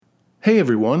Hey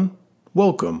everyone,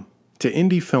 welcome to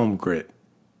Indie Film Grit,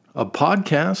 a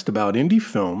podcast about indie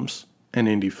films and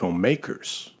indie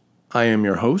filmmakers. I am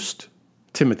your host,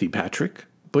 Timothy Patrick,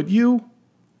 but you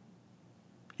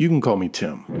can call me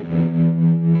Tim.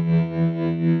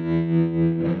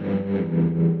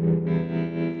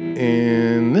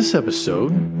 In this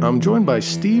episode, I'm joined by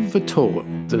Steve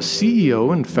Vitolo, the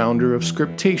CEO and founder of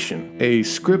Scriptation, a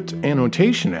script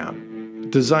annotation app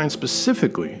designed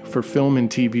specifically for film and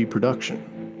TV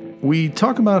production. We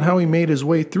talk about how he made his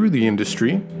way through the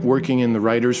industry, working in the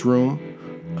writer's room,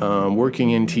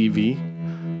 working in TV,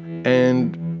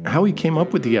 and how he came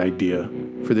up with the idea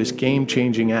for this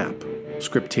game-changing app,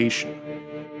 Scriptation.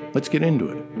 Let's get into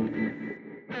it.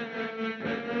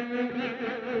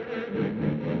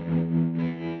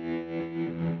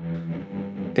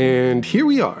 And here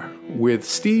we are with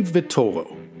Steve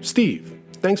Vitolo. Steve,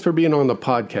 thanks for being on the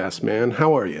podcast, man.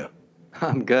 How are you?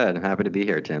 I'm good. I'm happy to be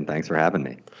here, Tim. Thanks for having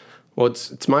me. Well,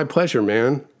 it's my pleasure,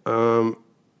 man.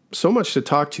 So much to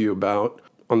talk to you about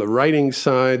on the writing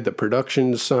side, the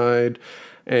production side,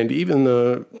 and even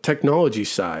the technology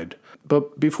side.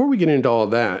 But before we get into all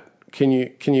that, can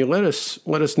you let us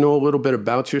know a little bit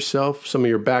about yourself, some of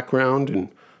your background, and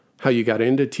how you got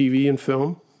into TV and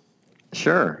film?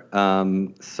 Sure.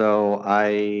 So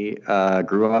I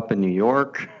grew up in New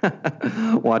York,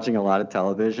 watching a lot of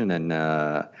television and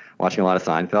watching a lot of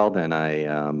Seinfeld, and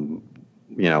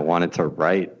I wanted to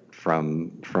write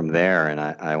from there. And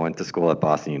I went to school at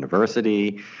Boston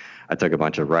University. I took a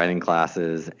bunch of writing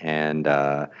classes, and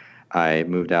I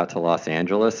moved out to Los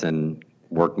Angeles and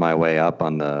worked my way up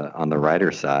on the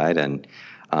writer side. And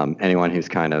anyone who's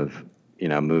kind of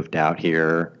moved out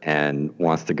here and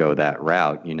wants to go that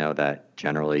route, that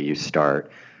generally you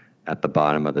start at the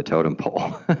bottom of the totem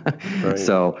pole. Right.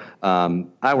 So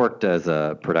I worked as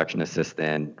a production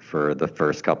assistant for the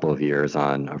first couple of years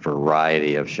on a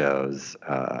variety of shows.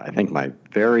 I think my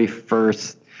very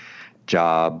first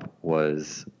job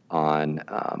was on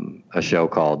a show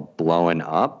called Blowin'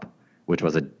 Up, which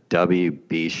was a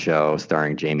WB show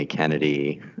starring Jamie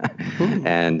Kennedy.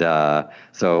 And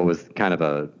so it was kind of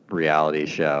a reality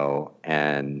show,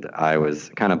 and I was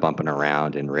kind of bumping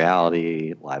around in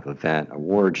reality, live event,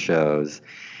 award shows.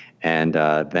 And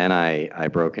then I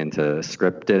broke into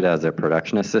scripted as a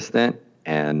production assistant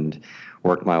and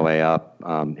worked my way up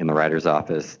in the writer's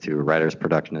office to writer's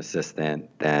production assistant,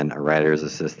 then a writer's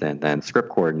assistant, then script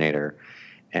coordinator,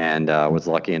 and was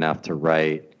lucky enough to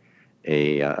write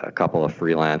a couple of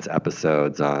freelance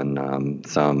episodes on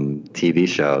some TV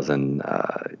shows. And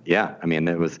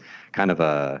it was kind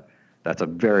of that's a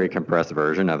very compressed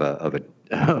version of a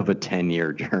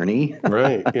 10-year journey.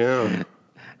 Right. Yeah.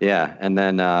 Yeah. And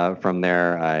then from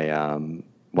there,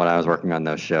 when I was working on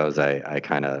those shows, I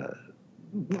kind of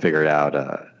figured out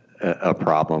a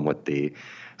problem with the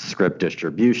script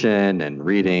distribution and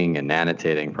reading and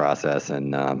annotating process,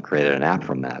 and created an app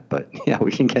from that. But yeah,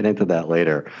 we can get into that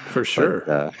later. For sure.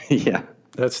 But, yeah.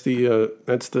 That's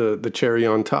the cherry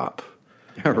on top.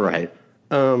 Right.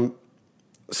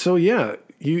 So yeah,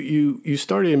 you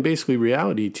started in basically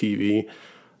reality TV.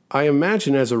 I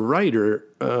imagine as a writer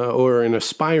or an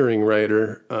aspiring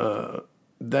writer,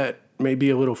 that may be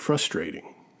a little frustrating.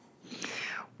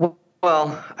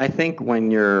 Well, I think when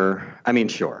you're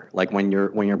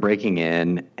breaking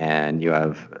in and you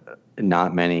have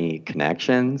not many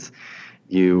connections,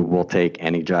 you will take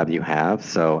any job you have.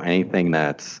 So anything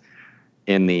that's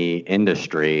in the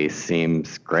industry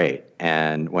seems great.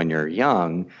 And when you're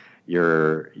young,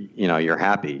 you're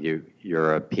happy.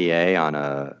 You're a PA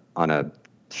on a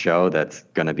show that's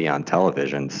going to be on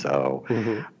television. So,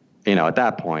 at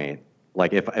that point,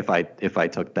 like if I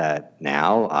took that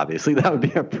now, obviously that would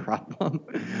be a problem.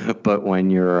 But when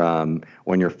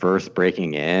you're first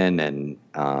breaking in, and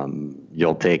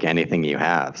you'll take anything you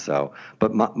have. So,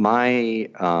 but my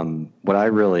what I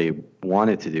really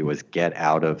wanted to do was get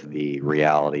out of the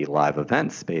reality live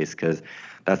event space, because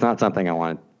that's not something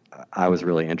I was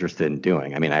really interested in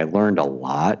doing. I mean, I learned a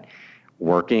lot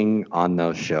working on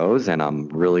those shows, and I'm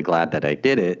really glad that I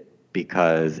did it,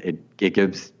 because it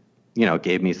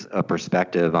gave me a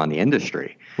perspective on the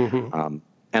industry. And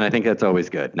I think that's always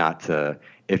good,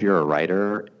 if you're a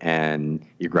writer and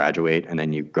you graduate and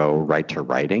then you go right to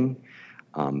writing,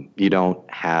 you don't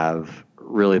have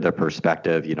really the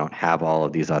perspective, you don't have all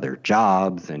of these other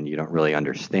jobs, and you don't really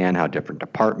understand how different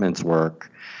departments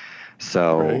work.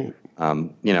 So, right.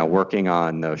 Working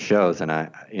on those shows, and I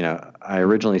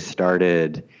originally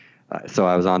started, so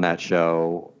I was on that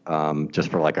show just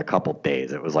for like a couple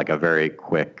days. It was like a very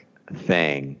quick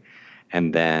thing.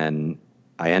 And then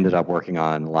I ended up working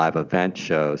on live event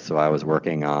shows. So I was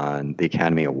working on the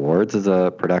Academy Awards as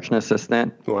a production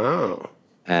assistant. Wow.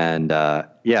 And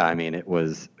yeah, I mean,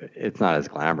 it's not as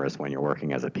glamorous when you're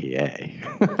working as a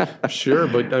PA. Sure,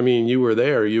 but I mean, you were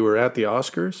there. You were at the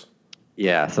Oscars?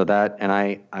 Yeah, so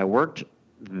I worked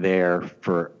there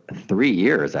for 3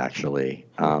 years, actually.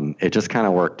 It just kind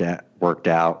of worked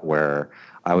out where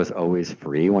I was always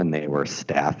free when they were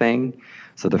staffing.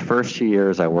 So the first 2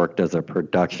 years I worked as a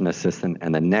production assistant,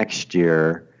 and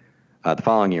the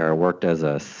following year I worked as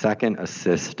a second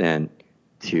assistant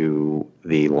to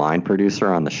the line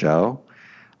producer on the show.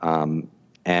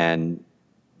 And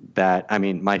that, I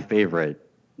mean, my favorite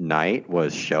night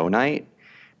was show night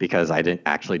because I didn't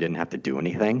have to do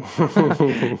anything.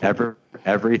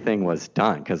 Everything was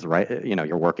done because, right,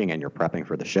 you're working and you're prepping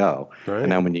for the show. Right.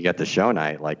 And then when you get to show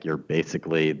night, like, you're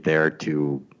basically there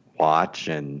to watch.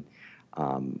 And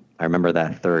I remember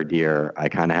that third year, I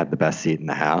kind of had the best seat in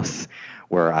the house,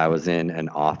 where I was in an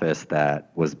office where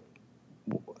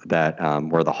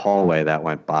the hallway that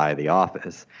went by the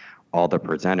office, all the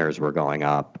presenters were going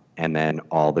up, and then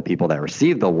all the people that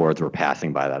received the awards were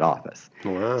passing by that office.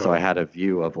 Wow. So I had a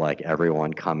view of, like,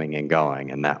 everyone coming and going,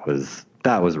 and that was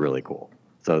really cool.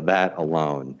 So that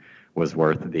alone was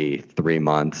worth the 3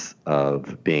 months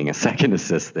of being a second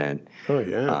assistant. Oh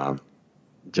yeah.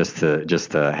 Just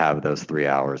to have those 3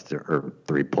 hours or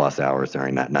 3+ hours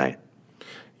during that night.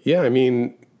 Yeah, I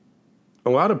mean, a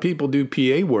lot of people do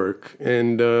PA work,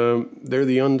 and they're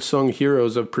the unsung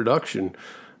heroes of production.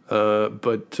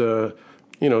 But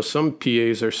some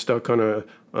PAs are stuck on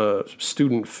a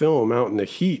student film out in the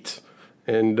heat,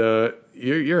 and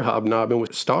you're hobnobbing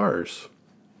with stars.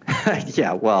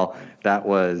 Yeah, well, that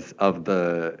was, of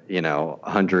the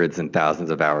hundreds and thousands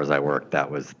of hours I worked,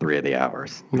 that was 3 of the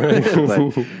hours.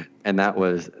 And that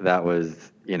was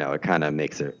it kind of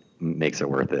makes it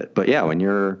worth it. But yeah, when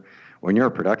you're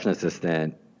a production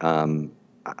assistant,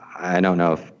 I don't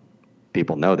know if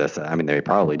people know this. I mean, they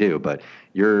probably do, but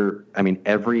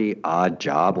every odd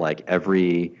job, like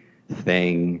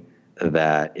everything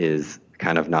that is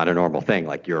kind of not a normal thing,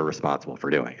 like, you're responsible for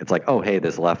doing. It's like, oh, hey,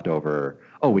 this leftover,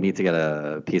 we need to get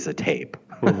a piece of tape,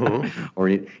 mm-hmm. or,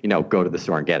 go to the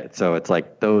store and get it. So it's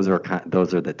like, those are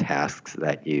the tasks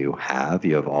that you have.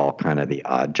 You have all kind of the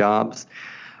odd jobs.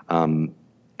 And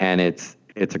it's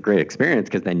a great experience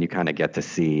because then you kind of get to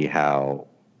see how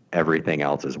everything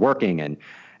else is working. And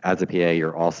as a PA,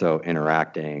 you're also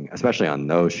interacting, especially on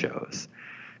those shows,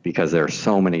 because there are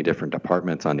so many different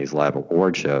departments on these live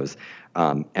award shows.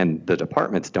 And the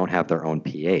departments don't have their own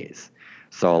PAs.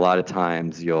 So a lot of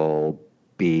times you'll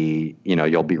be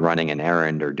running an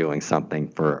errand or doing something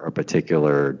for a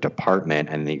particular department,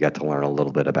 and then you get to learn a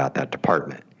little bit about that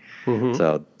department. Mm-hmm.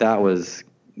 So that was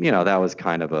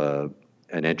kind of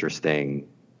an interesting,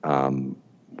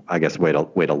 I guess, way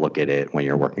to look at it when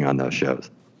you're working on those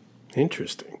shows.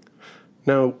 Interesting.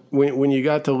 Now, when you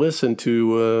got to listen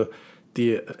to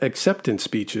the acceptance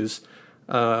speeches,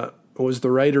 was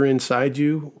the writer inside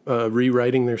you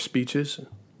rewriting their speeches?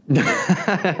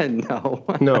 No.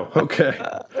 No. Okay.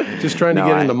 Just trying to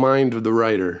get in the mind of the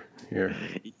writer here.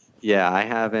 Yeah, I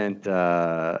haven't.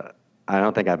 I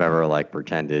don't think I've ever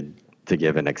pretended to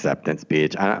give an acceptance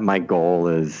speech. My goal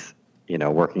is,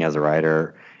 working as a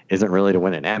writer isn't really to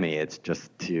win an Emmy. It's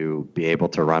just to be able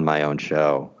to run my own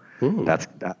show. Ooh.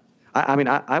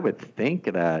 I would think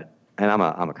that, and I'm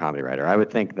a comedy writer. I would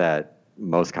think that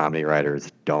most comedy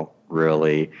writers don't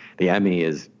really. The Emmy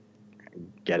is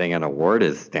getting an award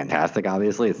is fantastic.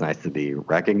 Obviously, it's nice to be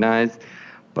recognized,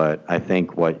 but I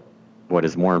think what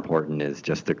is more important is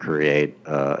just to create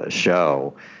a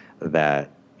show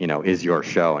that is your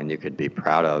show and you could be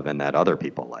proud of and that other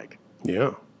people like.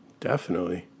 Yeah,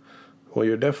 definitely. Well,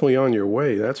 you're definitely on your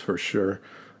way. That's for sure.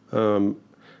 Some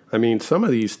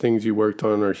of these things you worked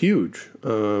on are huge,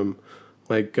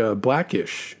 like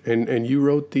Blackish, and you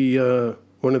wrote the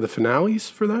one of the finales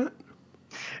for that?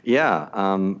 Yeah,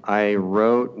 I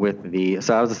wrote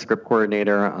so I was a script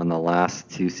coordinator on the last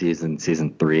 2 seasons,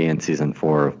 season 3 and season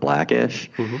 4 of Blackish.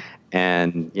 Mm-hmm.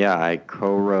 And yeah, I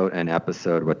co-wrote an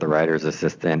episode with the writer's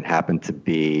assistant, happened to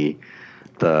be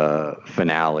the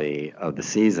finale of the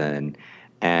season.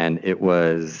 And it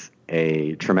was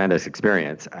a tremendous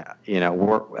experience.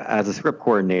 As a script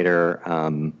coordinator,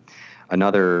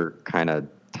 another kind of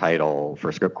title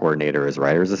for script coordinator is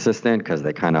writer's assistant because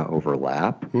they kind of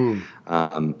overlap.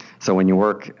 So when you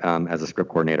work as a script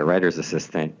coordinator, writer's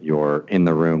assistant, you're in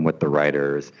the room with the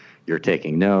writers, you're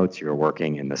taking notes, you're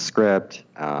working in the script.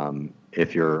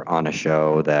 If you're on a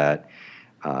show that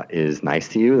is nice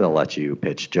to you, they'll let you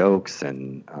pitch jokes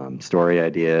and story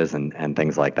ideas and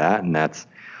things like that. And that's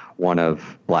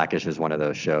Blackish is one of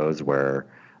those shows where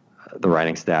the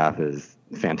writing staff is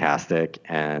fantastic,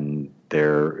 and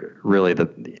they're really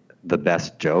the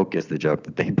best joke is the joke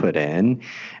that they put in,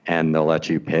 and they'll let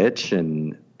you pitch.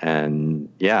 And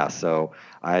yeah, so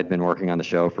I had been working on the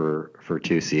show for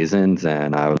 2 seasons,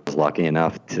 and I was lucky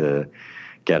enough to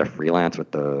get a freelance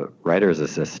with the writer's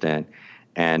assistant.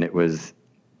 And it was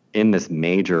in this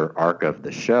major arc of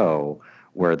the show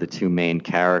where the 2 main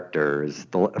characters,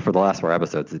 for the last 4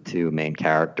 episodes, the 2 main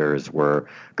characters were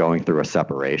going through a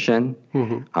separation.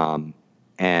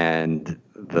 And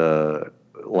the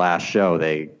last show,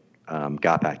 they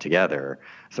got back together.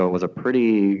 So it was a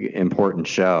pretty important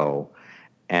show.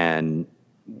 And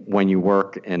when you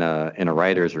work in a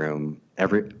writer's room,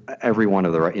 every one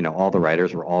of the, all the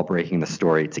writers were all breaking the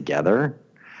story together.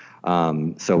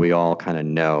 So we all kind of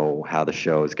know how the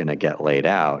show is going to get laid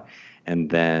out. And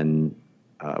then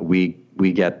we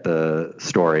get the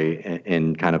story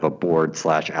in kind of a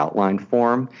board/outline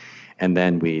form, and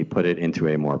then we put it into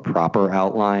a more proper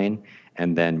outline,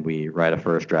 and then we write a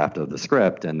first draft of the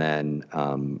script, and then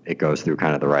it goes through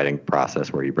kind of the writing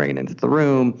process where you bring it into the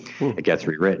room, it gets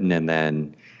rewritten, and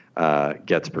then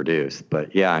gets produced.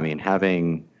 But yeah, I mean,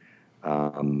 having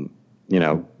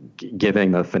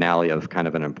giving the finale of kind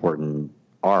of an important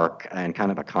arc and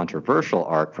kind of a controversial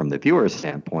arc from the viewer's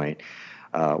standpoint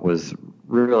was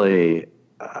really,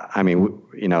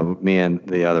 me and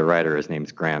the other writer, his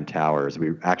name's Graham Towers,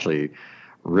 we actually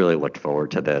really looked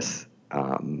forward to this.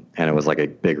 And it was like a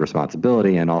big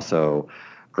responsibility, and also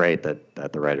great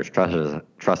that the writers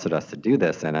trusted us to do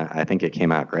this. And I think it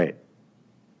came out great.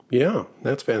 Yeah,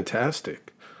 that's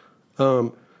fantastic.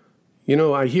 I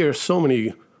hear so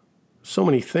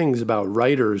many things about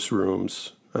writers'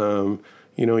 rooms.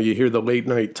 You hear the late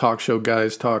night talk show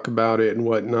guys talk about it and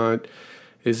whatnot.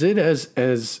 Is it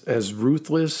as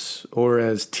ruthless or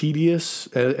as tedious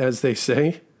as they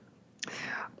say?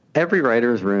 Every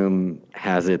writer's room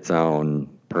has its own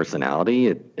personality.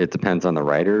 It depends on the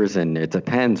writers, and it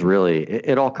depends really,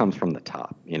 it all comes from the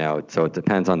top, so it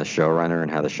depends on the showrunner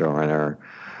and how the showrunner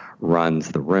runs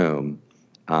the room.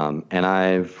 And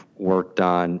I've worked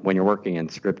on, when you're working in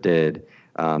scripted,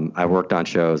 I've worked on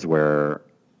shows where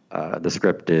the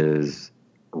script is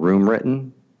room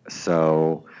written.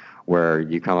 So where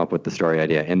you come up with the story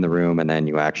idea in the room, and then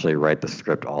you actually write the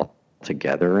script all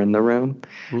together in the room.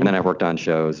 And then I've worked on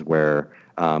shows where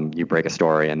you break a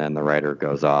story, and then the writer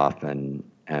goes off and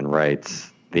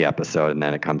writes the episode, and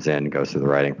then it comes in and goes through the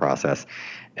writing process.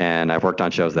 And I've worked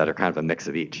on shows that are kind of a mix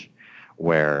of each,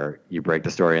 where you break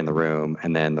the story in the room,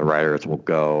 and then the writers will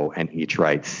go and each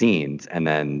write scenes, and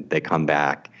then they come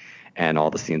back and all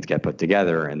the scenes get put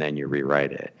together, and then you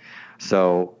rewrite it.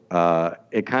 So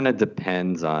it kind of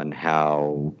depends on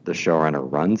how the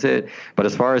showrunner runs it. But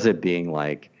as far as it being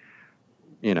like,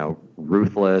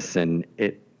 ruthless, and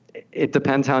it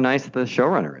depends how nice the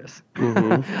showrunner is.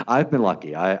 I've been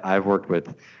lucky. I've worked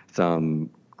with some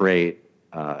great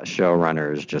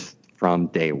showrunners just from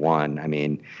day one. I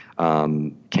mean,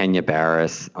 Kenya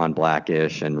Barris on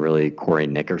Blackish, and really Corey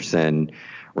Nickerson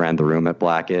ran the room at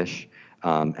Blackish,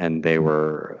 and they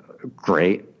were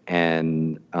great.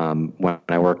 And when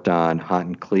I worked on Hot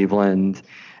in Cleveland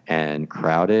and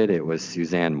Crowded, it was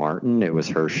Suzanne Martin. It was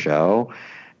her show.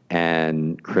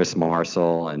 And Chris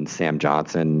Marshall and Sam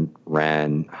Johnson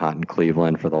ran Hot in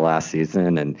Cleveland for the last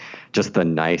season. And just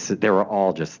they were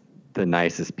all just the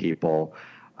nicest people.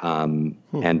 And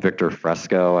Victor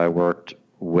Fresco, I worked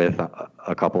with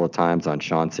a couple of times on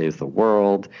Sean Saves the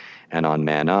World and on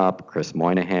Man Up. Chris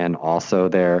Moynihan also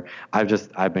there.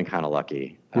 I've been kind of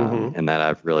lucky in that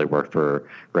I've really worked for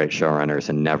great showrunners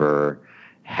and never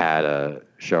had a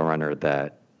showrunner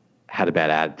that had a bad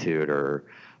attitude or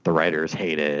the writers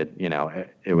hated.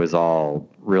 It was all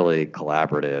really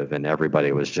collaborative, and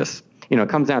everybody was just, it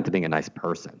comes down to being a nice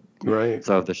person. Right.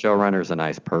 So if the showrunner's a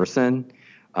nice person,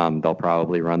 they'll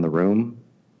probably run the room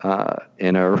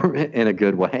in a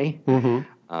good way.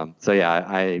 So yeah,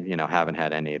 I haven't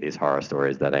had any of these horror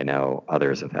stories that I know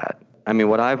others have had. I mean,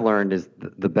 what I've learned is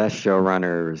the best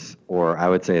showrunners, or I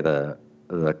would say the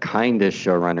kindest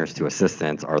showrunners to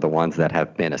assistants, are the ones that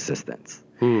have been assistants.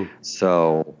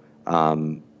 So,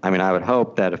 I would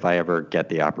hope that if I ever get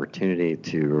the opportunity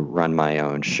to run my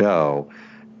own show,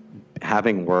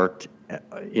 having worked,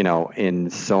 in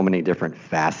so many different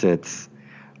facets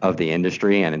of the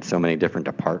industry and in so many different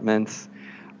departments,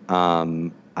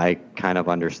 I kind of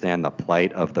understand the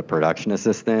plight of the production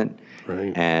assistant.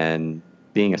 Right. And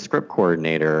being a script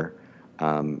coordinator,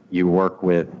 you work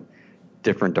with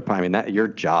different departments. Your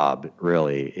job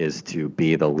really is to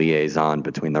be the liaison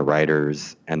between the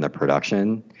writers and the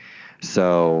production.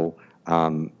 So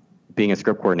being being a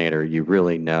script coordinator, you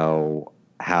really know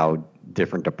how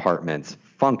different departments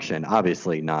function.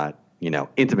 Obviously not,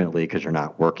 intimately, because you're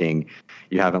not working,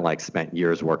 you haven't like spent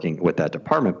years working with that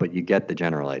department, but you get the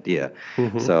general idea.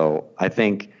 So I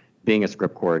think being a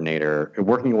script coordinator,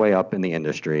 working your way up in the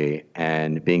industry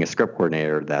and being a script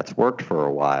coordinator that's worked for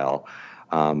a while,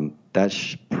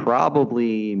 that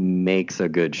probably makes a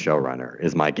good showrunner,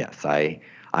 is my guess. I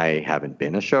haven't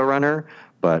been a showrunner,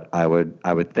 but I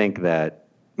would think that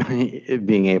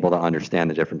being able to understand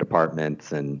the different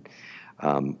departments and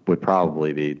would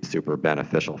probably be super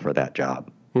beneficial for that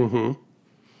job.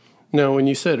 Now, when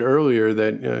you said earlier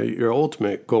that your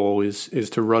ultimate goal is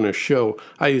to run a show,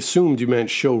 I assumed you meant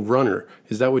showrunner.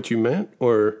 Is that what you meant,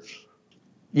 or?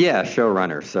 Yeah,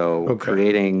 showrunner. So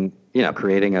creating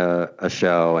a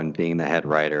show and being the head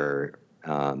writer.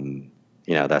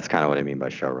 That's kind of what I mean by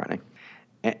show running.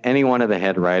 Any one of the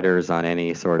head writers on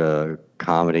any sort of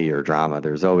comedy or drama,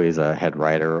 there's always a head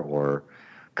writer or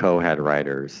co-head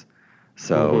writers.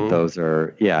 So those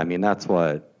are, that's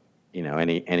what,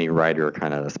 any writer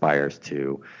kind of aspires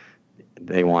to.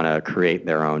 They want to create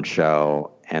their own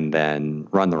show and then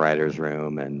run the writer's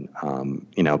room. And,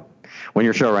 when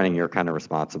you're show running, you're kind of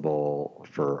responsible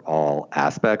for all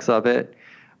aspects of it.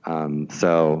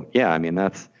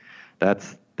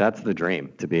 That's the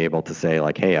dream, to be able to say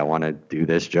like, hey, I want to do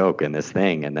this joke and this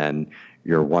thing. And then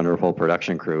your wonderful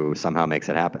production crew somehow makes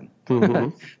it happen.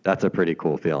 That's a pretty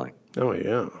cool feeling. Oh,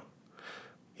 yeah.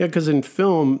 Yeah, because in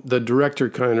film, the director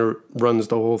kind of runs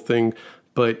the whole thing,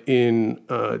 but in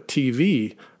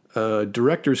TV,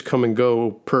 directors come and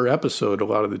go per episode a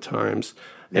lot of the times,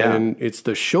 and it's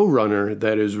the showrunner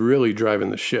that is really driving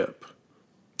the ship.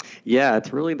 Yeah,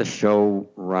 it's really the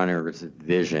showrunner's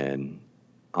vision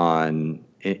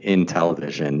in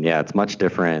television. Yeah, it's much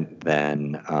different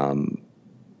than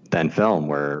film,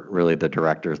 where really the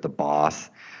director is the boss.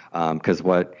 Because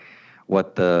when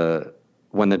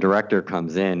the director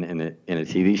comes in a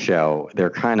TV show, they're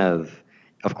kind of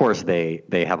course,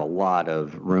 they have a lot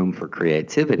of room for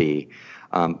creativity,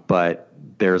 but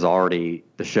there's already,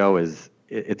 the show it's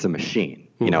a machine.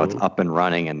 It's up and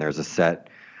running, and there's a set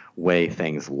way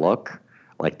things look.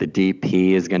 Like the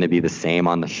DP is going to be the same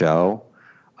on the show.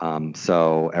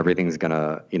 So everything's going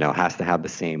to, has to have the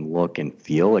same look and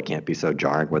feel. It can't be so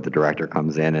jarring where the director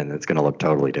comes in and it's going to look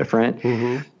totally different.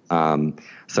 On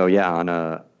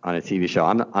a TV show,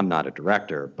 I'm not a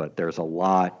director, but there's a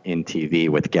lot in TV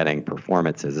with getting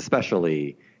performances,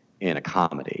 especially in a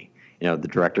comedy. The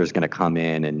director is going to come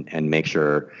in and make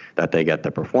sure that they get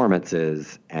the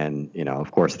performances, and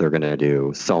of course they're going to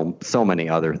do so many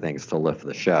other things to lift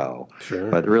the show.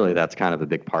 Sure. But really, that's kind of a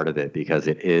big part of it, because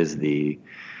it is the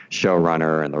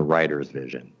showrunner and the writer's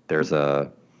vision. There's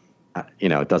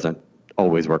it doesn't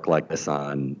always work like this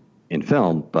in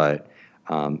film, but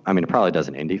it probably does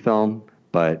in indie film.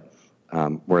 But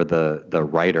where the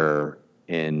writer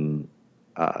in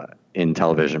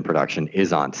television production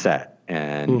is on set,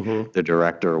 and the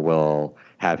director will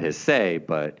have his say,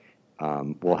 but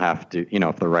we'll have to,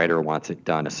 if the writer wants it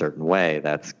done a certain way,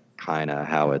 that's kind of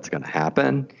how it's going to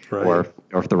happen. Right. Or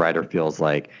if the writer feels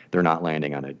like they're not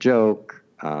landing on a joke,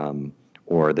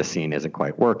 or the scene isn't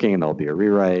quite working, there'll be a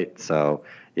rewrite. So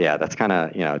yeah, that's kind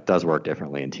of, it does work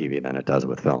differently in TV than it does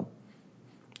with film.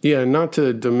 Yeah, not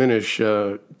to diminish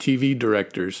TV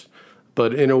directors,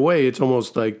 but in a way, it's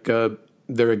almost like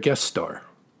they're a guest star.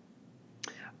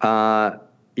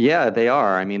 Yeah, they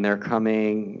are. They're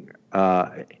coming.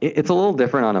 It's a little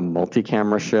different on a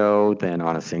multi-camera show than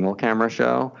on a single-camera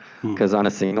show, because on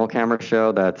a single-camera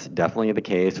show, that's definitely the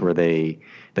case, where they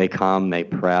come, they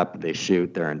prep, they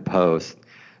shoot, they're in post.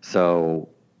 So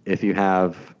if you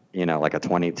have, like a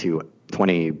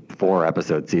 24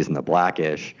 episode season of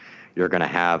Blackish, you're going to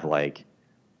have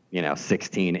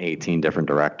 16, 18 different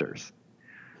directors.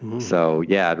 So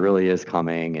yeah, it really is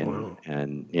coming,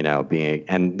 and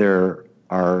there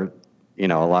are, a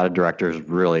lot of directors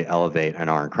really elevate and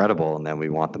are incredible, and then we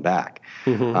want them back.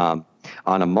 On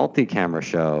a multi-camera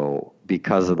show,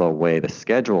 because of the way the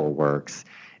schedule works,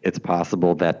 it's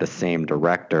possible that the same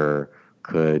director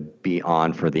could be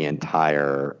on for the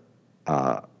entire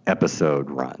episode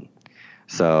run.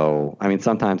 So,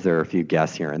 sometimes there are a few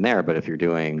guests here and there, but if you're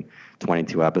doing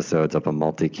 22 episodes of a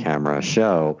multi-camera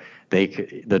show,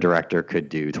 the director could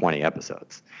do 20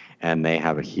 episodes, and they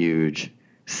have a huge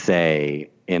say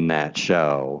in that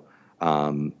show.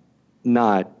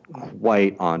 Not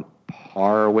quite on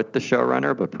par with the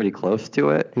showrunner, but pretty close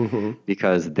to it,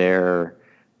 because they're,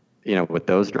 with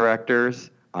those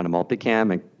directors on a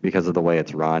multicam, and because of the way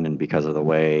it's run and because of the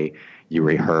way you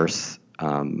rehearse,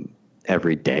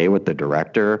 every day with the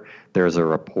director, there's a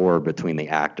rapport between the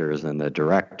actors and the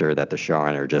director that the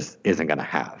showrunner just isn't going to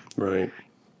have. Right.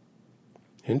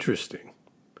 Interesting.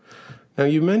 Now,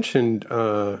 you mentioned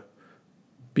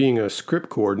being a script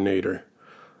coordinator.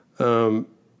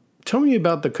 Tell me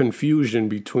about the confusion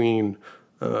between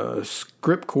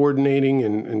script coordinating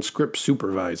and script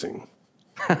supervising.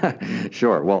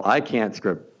 Sure. Well, I can't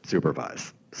script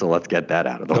supervise, so let's get that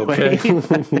out of the way.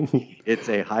 It's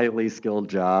a highly skilled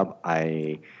job.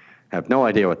 I have no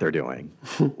idea what they're doing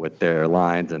with their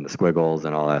lines and the squiggles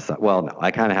and all that stuff. Well, no,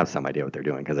 I kind of have some idea what they're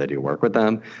doing because I do work with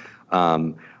them.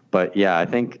 But yeah, I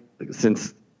think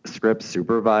since script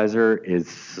supervisor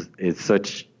is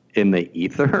such in the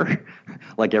ether,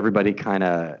 like everybody kind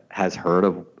of has heard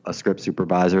of a script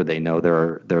supervisor. They know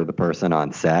they're the person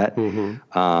on set.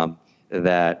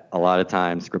 That a lot of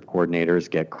times script coordinators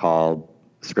get called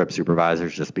script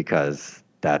supervisors just because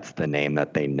that's the name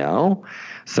that they know.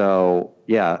 So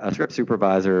yeah, a script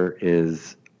supervisor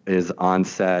is on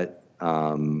set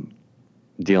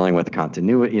dealing with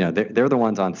continuity. They're the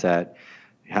ones on set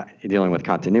dealing with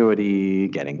continuity,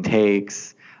 getting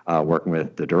takes, working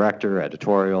with the director,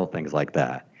 editorial, things like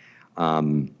that.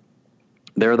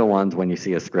 They're the ones when you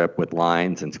see a script with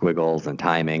lines and squiggles and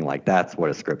timing, like that's what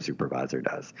a script supervisor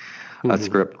does. A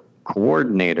script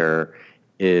coordinator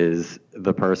is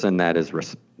the person that is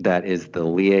the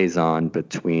liaison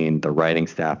between the writing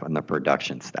staff and the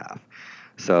production staff.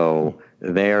 So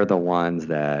they're the ones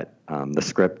that the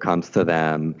script comes to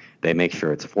them. They make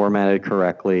sure it's formatted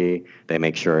correctly. They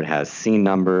make sure it has scene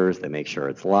numbers. They make sure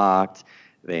it's locked.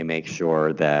 They make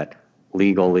sure that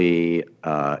legally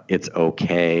it's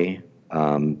okay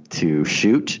to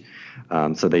shoot.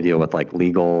 So they deal with like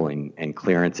legal and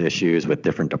clearance issues with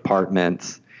different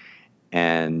departments.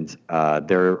 And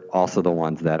they're also the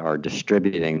ones that are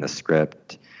distributing the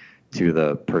script to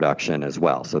the production as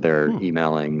well. So they're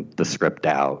emailing the script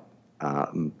out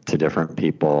to different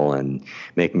people and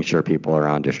making sure people are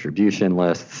on distribution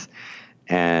lists.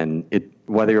 And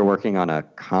whether you're working on a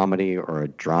comedy or a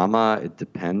drama, it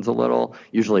depends a little.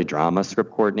 Usually drama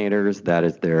script coordinators,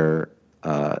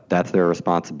 that's their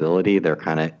responsibility. They're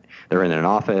in an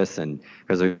office, and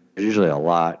because there's usually a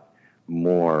lot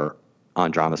more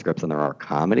on drama scripts than there are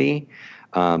comedy.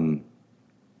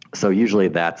 So usually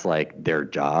that's like their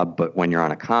job. But when you're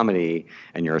on a comedy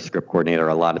and you're a script coordinator,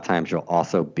 a lot of times you'll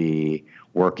also be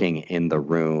working in the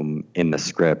room in the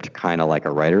script, kind of like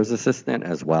a writer's assistant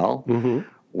as well,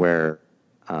 where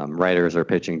writers are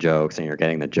pitching jokes and you're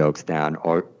getting the jokes down,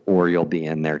 or you'll be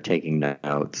in there taking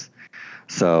notes.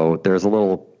 So there's a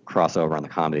little crossover on the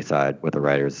comedy side with a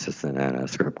writer's assistant and a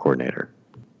script coordinator.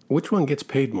 Which one gets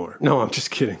paid more? No, I'm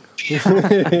just kidding.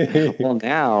 Well,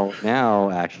 now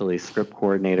actually script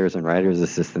coordinators and writer's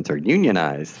assistants are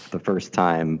unionized the first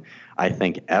time, I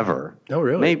think, ever. Oh,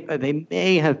 really? They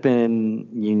may have been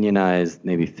unionized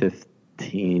maybe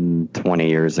 15, 20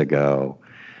 years ago.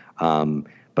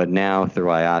 But now through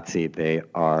IATSE, they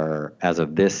are, as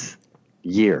of this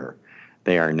year,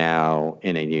 they are now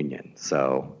in a union.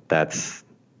 So that's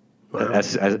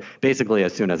basically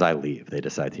as soon as I leave, they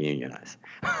decide to unionize.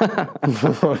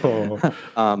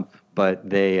 But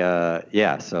they,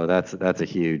 so that's a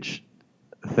huge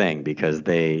thing because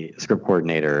script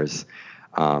coordinators,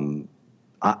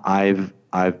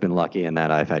 I've been lucky in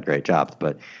that I've had great jobs,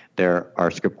 but there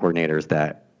are script coordinators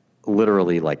that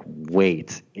literally like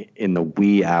wait in the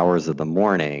wee hours of the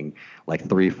morning, like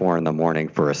 3-4 in the morning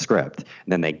for a script.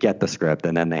 And then they get the script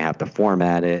and then they have to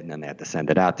format it and then they have to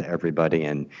send it out to everybody.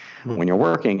 And when you're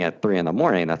working at 3 in the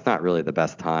morning, that's not really the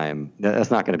best time. That's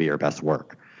not going to be your best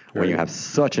work. When you have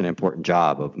such an important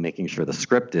job of making sure the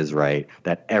script is right,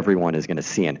 that everyone is going to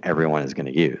see and everyone is going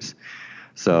to use.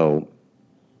 So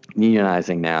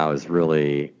unionizing now is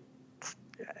really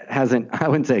I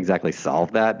wouldn't say exactly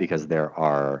solved that, because there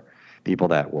are people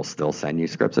that will still send you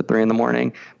scripts at 3 in the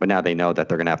morning, but now they know that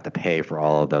they're going to have to pay for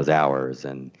all of those hours.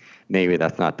 And maybe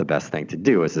that's not the best thing to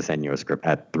do, is to send you a script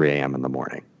at 3 a.m. in the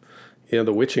morning. Yeah,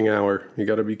 the witching hour. You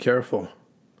got to be careful.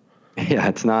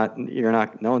 Yeah, no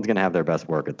one's going to have their best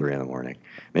work at 3 in the morning.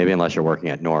 Maybe unless you're working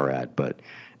at NORAD, but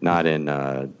not in,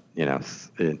 not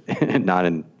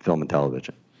in film and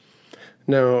television.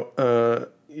 Now,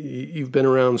 you've been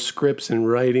around scripts and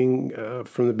writing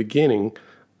from the beginning.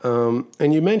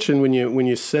 And you mentioned when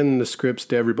you send the scripts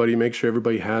to everybody, make sure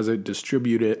everybody has it,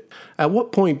 distribute it. At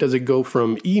what point does it go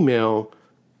from email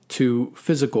to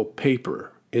physical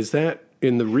paper? Is that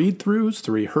in the read-throughs,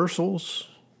 the rehearsals?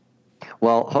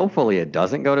 Well, hopefully it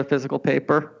doesn't go to physical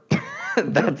paper.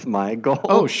 That's my goal.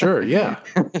 Oh, sure, yeah.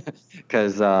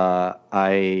 Because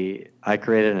I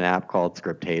created an app called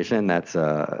Scriptation. That's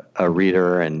a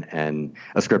reader and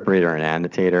a script reader and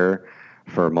annotator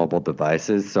for mobile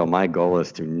devices. So my goal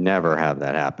is to never have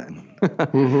that happen.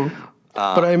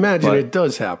 But I imagine it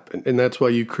does happen, and that's why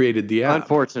you created the app.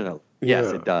 Unfortunately, yes,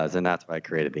 Yeah. it does, and that's why I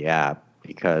created the app.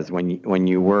 Because when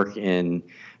you work in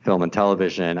film and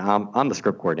television, I'm the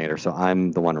script coordinator, so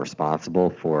I'm the one responsible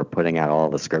for putting out all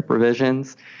the script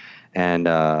revisions. And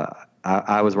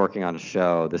I was working on a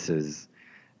show. This is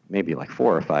maybe like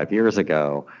 4 or 5 years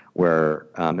ago, where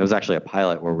it was actually a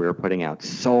pilot where we were putting out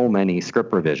so many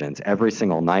script revisions. Every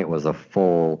single night was a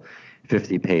full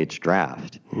 50-page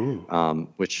draft,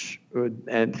 which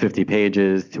and 50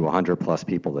 pages to 100 plus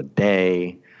people a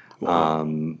day.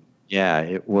 Wow. Yeah,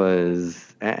 it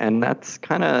was, and that's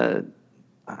kind of,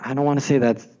 I don't want to say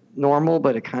that's normal,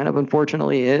 but it kind of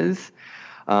unfortunately is,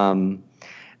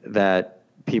 that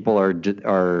people are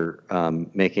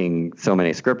making so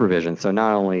many script revisions. So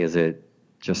not only is it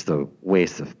just a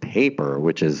waste of paper,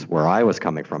 which is where I was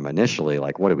coming from initially,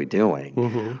 like, what are we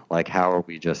doing? Like, how are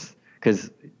we just, because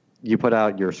you put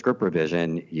out your script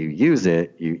revision, you use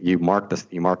it, you mark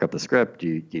up the script,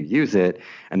 you use it,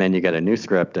 and then you get a new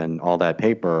script, and all that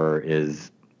paper is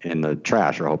in the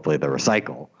trash or hopefully the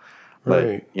recycle. But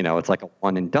Right. it's like a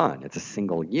one and done. It's a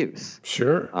single use.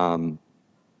 Sure.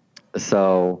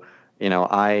 So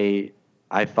I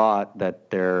thought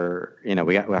that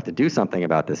we have to do something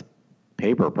about this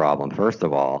paper problem first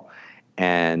of all,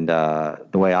 and the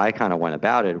way I kind of went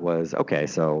about it was, okay,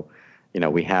 so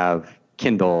we have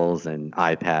Kindles and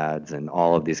iPads and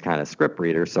all of these kind of script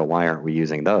readers, so why aren't we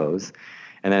using those?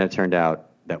 And then it turned out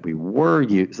that we were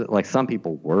some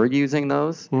people were using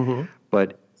those,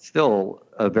 but still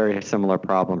a very similar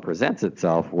problem presents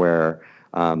itself where,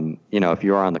 if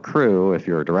you're on the crew, if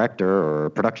you're a director or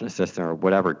a production assistant or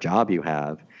whatever job you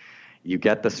have, you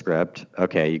get the script,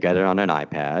 okay, you get it on an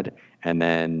iPad, and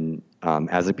then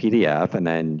as a PDF, and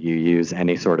then you use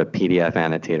any sort of PDF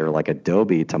annotator like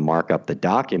Adobe to mark up the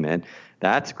document.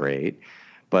 That's great.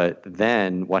 But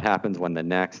then what happens when the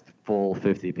next full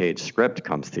 50-page script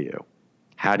comes to you?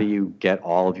 How do you get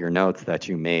all of your notes that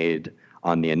you made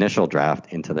on the initial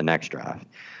draft into the next draft?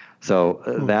 So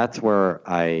that's where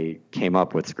I came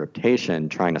up with Scriptation,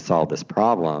 trying to solve this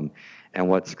problem. And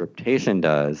what Scriptation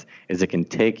does is it can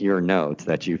take your notes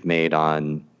that you've made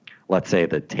on, let's say,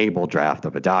 the table draft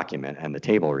of a document and the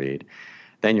table read.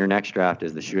 Then your next draft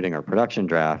is the shooting or production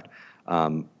draft.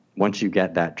 Once you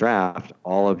get that draft,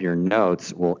 all of your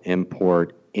notes will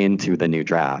import into the new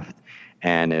draft.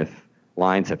 And if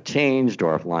lines have changed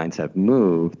or if lines have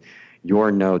moved,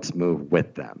 your notes move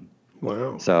with them.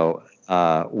 Wow. So,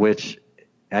 which,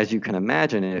 as you can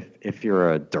imagine, if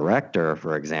you're a director,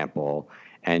 for example,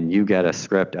 and you get a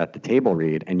script at the table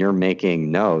read and you're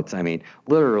making notes, I mean,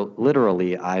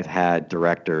 literally, I've had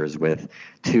directors with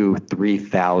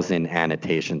 2,000-3,000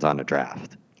 annotations on a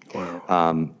draft.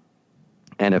 Wow.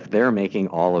 And if they're making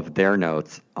all of their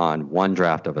notes on one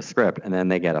draft of a script and then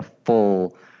they get a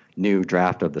full new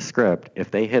draft of the script, if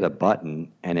they hit a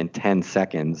button and in 10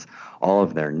 seconds, all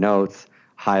of their notes,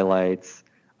 highlights,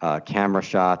 camera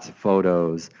shots,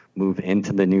 photos move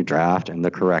into the new draft in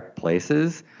the correct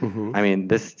places, I mean,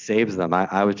 this saves them.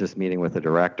 I was just meeting with a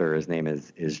director. His name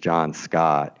is John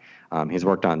Scott. He's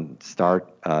worked on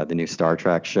the new Star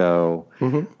Trek show.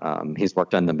 He's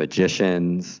worked on The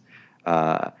Magicians.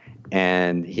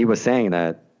 And he was saying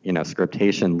that,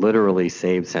 Scriptation literally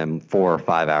saves him 4 or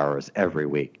 5 hours every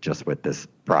week just with this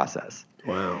process.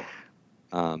 Wow.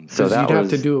 So you'd have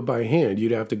to do it by hand.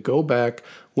 You'd have to go back,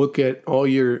 look at all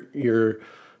your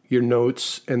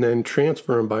notes, and then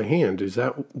transfer them by hand. Is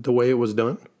that the way it was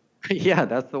done? Yeah,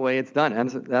 that's the way it's done, and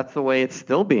that's the way it's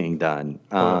still being done.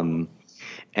 Wow.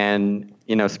 And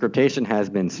Scriptation has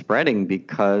been spreading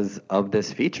because of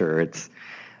this feature.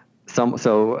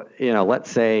 So let's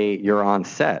say you're on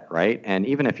set, right? And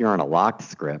even if you're on a locked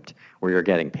script where you're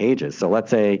getting pages, so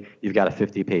let's say you've got a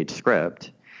 50-page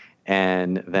script,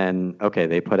 and then, okay,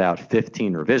 they put out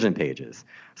 15 revision pages.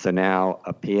 So now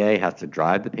a PA has to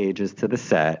drive the pages to the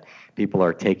set. People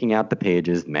are taking out the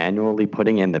pages, manually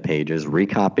putting in the pages,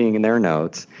 recopying their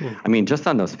notes. I mean, just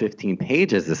on those 15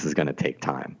 pages, this is going to take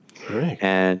time. Right.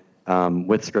 And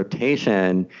with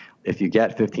Scriptation, if you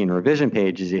get 15 revision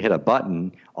pages, you hit a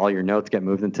button, all your notes get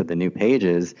moved into the new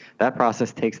pages. That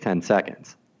process takes 10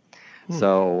 seconds.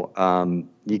 So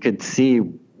you could see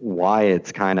why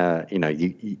it's kind of,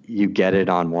 you get it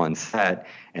on one set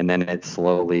and then it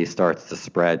slowly starts to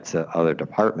spread to other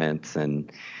departments.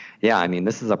 And yeah, I mean,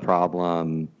 this is a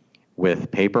problem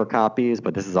with paper copies,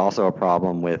 but this is also a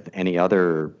problem with any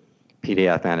other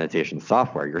PDF annotation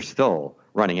software, you're still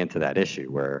running into that issue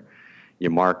where you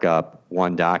mark up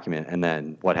one document and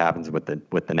then what happens with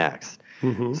the next.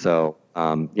 Mm-hmm. So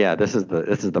this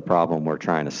is the problem we're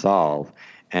trying to solve.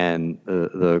 And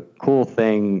the cool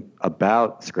thing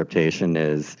about Scriptation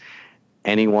is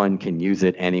anyone can use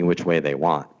it any which way they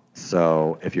want.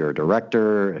 So if you're a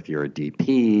director, if you're a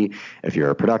DP, if you're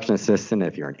a production assistant,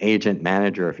 if you're an agent,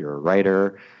 manager, if you're a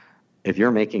writer, if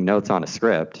you're making notes on a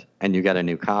script and you get a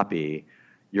new copy,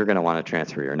 you're going to want to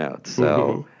transfer your notes.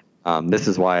 So this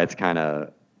is why it's kind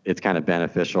of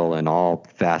beneficial in all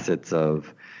facets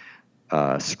of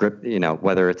script,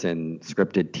 whether it's in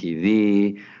scripted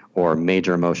TV or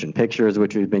major motion pictures,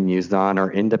 which we've been used on,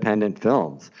 or independent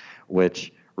films,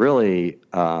 which really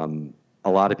a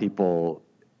lot of people,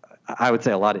 I would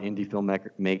say a lot of indie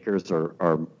filmmakers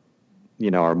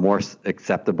are more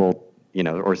acceptable,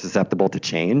 or susceptible to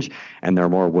change, and they're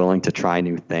more willing to try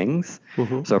new things.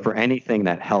 Mm-hmm. So for anything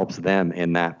that helps them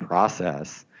in that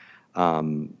process,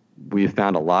 we've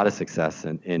found a lot of success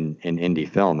in indie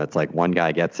film. It's like one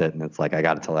guy gets it and it's like, I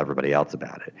got to tell everybody else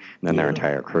about it. And then their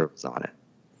entire crew is on it.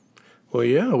 Well,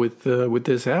 yeah, with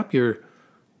this app, you're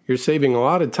saving a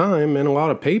lot of time and a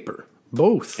lot of paper,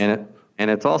 both. And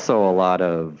it's also a lot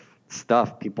of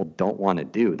stuff people don't want to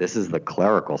do. This is the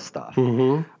clerical stuff.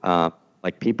 Mm-hmm.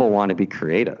 Like people want to be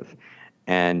creative,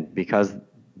 and because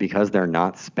they're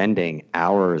not spending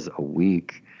hours a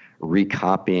week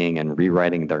recopying and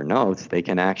rewriting their notes, they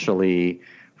can actually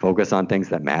focus on things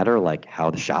that matter, like how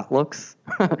the shot looks,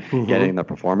 mm-hmm. getting the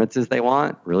performances they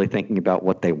want, really thinking about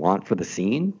what they want for the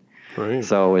scene. Right.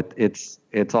 So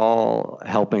it's all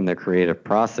helping the creative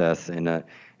process in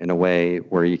a way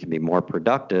where you can be more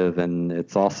productive, and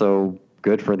it's also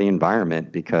good for the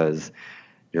environment because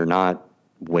you're not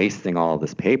wasting all of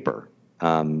this paper.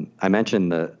 I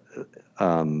mentioned the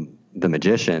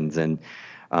magicians, and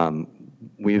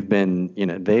we've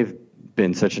been, they've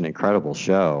been such an incredible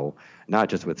show, not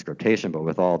just with Scriptation, but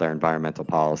with all their environmental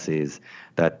policies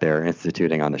that they're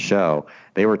instituting on the show.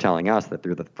 They were telling us that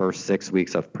through the first 6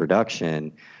 weeks of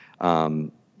production,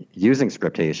 using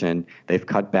Scriptation, they've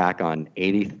cut back on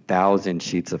 80,000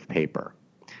 sheets of paper.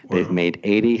 Wow. They've made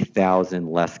 80,000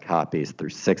 less copies through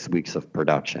 6 weeks of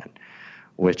production,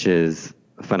 which is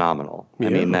phenomenal. Yeah.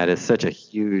 I mean, that is such a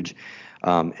huge,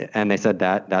 and they said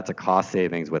that's a cost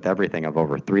savings with everything of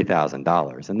over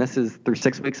 $3,000. And this is through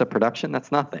 6 weeks of production.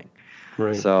 That's nothing.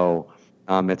 Right. So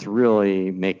it's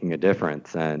really making a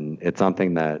difference. And it's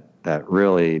something that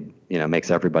really, makes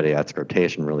everybody at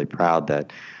Scriptation really proud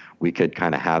that we could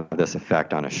kind of have this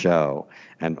effect on a show,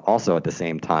 and also at the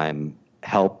same time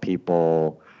help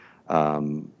people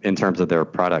in terms of their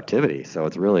productivity. So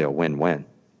it's really a win-win.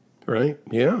 Right.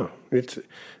 Yeah.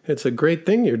 It's a great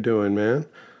thing you're doing, man.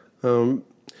 Now,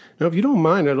 if you don't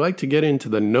mind, I'd like to get into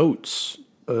the notes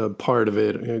part of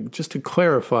it, just to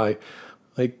clarify.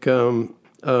 Like the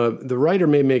writer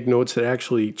may make notes that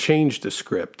actually change the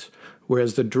script,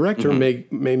 whereas the director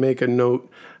mm-hmm. may make a note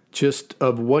just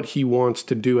of what he wants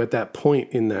to do at that point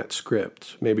in that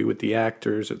script, maybe with the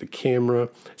actors or the camera.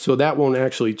 So that won't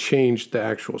actually change the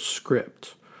actual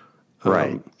script.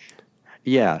 Right.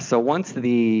 Yeah. So once if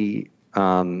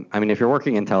you're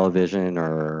working in television,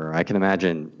 or I can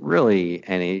imagine really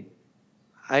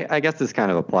I guess this kind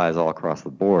of applies all across the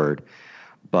board,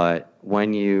 but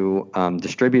when you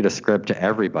distribute a script to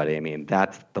everybody, I mean,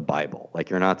 that's the Bible. Like,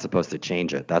 you're not supposed to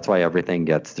change it. That's why everything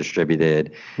gets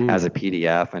distributed as a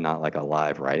PDF and not like a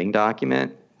live writing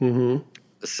document. Mm-hmm.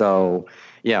 So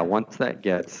yeah, once that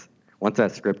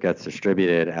script gets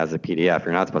distributed as a PDF,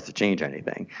 you're not supposed to change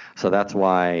anything. So that's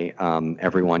why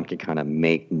everyone can kind of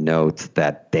make notes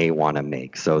that they want to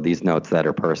make. So these notes that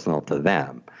are personal to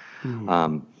them.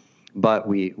 Mm-hmm. But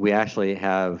we actually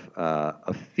have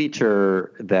a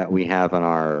feature that we have on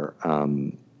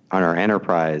our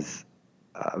enterprise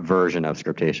version of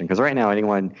Scriptation. Because right now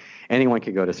anyone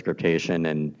could go to Scriptation,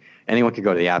 and anyone could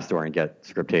go to the App Store and get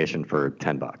Scriptation for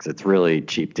 $10. It's really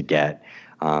cheap to get.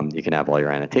 You can have all your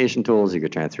annotation tools. You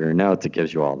could transfer your notes. It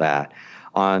gives you all that.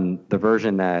 On the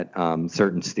version that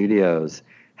certain studios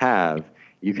have,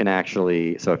 you can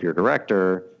actually, so if you're a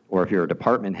director or if you're a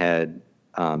department head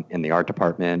in the art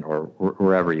department or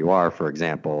wherever you are, for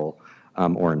example,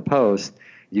 or in post,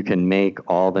 you can make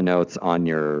all the notes on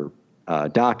your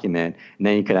document, and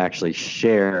then you could actually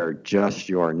share just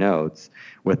your notes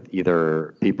with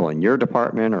either people in your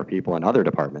department or people in other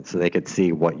departments, so they could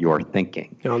see what you're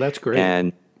thinking. Oh, that's great.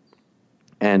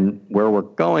 And where we're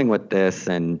going with this,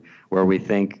 and where we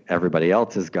think everybody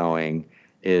else is going,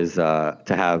 is to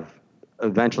have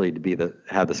eventually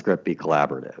have the script be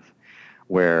collaborative,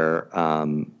 where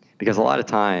because a lot of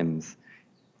times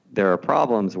there are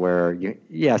problems where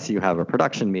you have a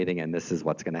production meeting and this is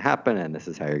what's going to happen and this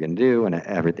is how you're going to do and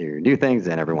everything you're going to do things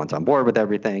and everyone's on board with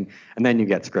everything, and then you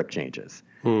get script changes.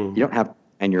 You don't have,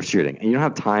 and you're shooting and you don't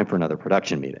have time for another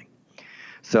production meeting.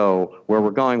 So where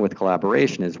we're going with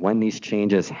collaboration is when these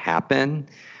changes happen,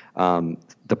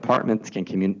 departments can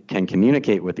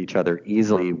communicate with each other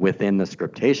easily within the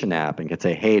Scriptation app and can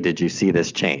say, hey, did you see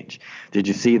this change? Did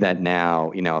you see that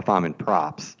now, if I'm in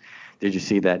props, did you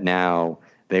see that now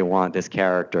they want this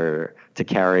character to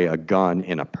carry a gun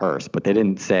in a purse, but they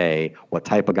didn't say what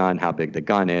type of gun, how big the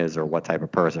gun is, or what type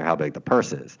of purse, or how big the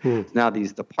purse is. So now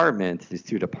these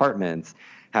two departments,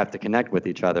 have to connect with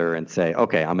each other and say,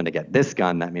 okay, I'm going to get this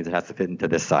gun. That means it has to fit into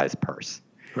this size purse.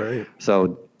 Right.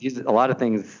 So a lot of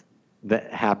things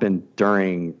that happen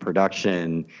during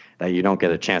production that you don't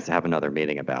get a chance to have another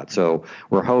meeting about. So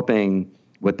we're hoping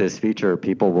with this feature,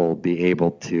 people will be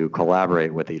able to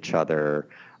collaborate with each other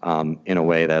in a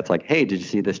way that's like, hey, did you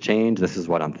see this change? This is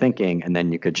what I'm thinking. And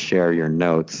then you could share your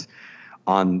notes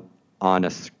on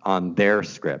their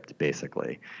script,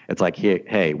 basically. It's like,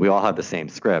 hey, we all have the same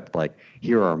script. Like,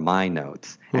 here are my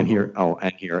notes. And here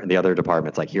in the other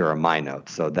departments, like, here are my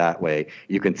notes. So that way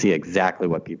you can see exactly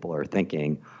what people are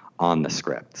thinking on the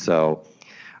script. So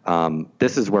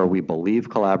this is where we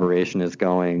believe collaboration is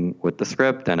going with the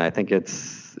script. And I think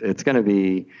it's going to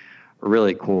be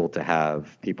really cool to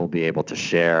have people be able to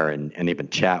share and even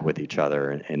chat with each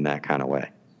other in that kind of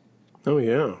way. Oh,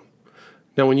 yeah.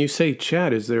 Now, when you say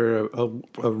chat, is there a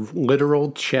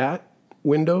literal chat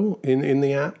window in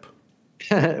the app?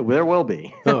 There will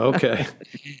be. Oh, okay.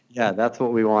 Yeah, that's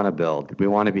what we want to build. We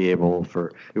want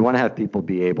to have people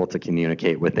be able to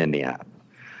communicate within the app.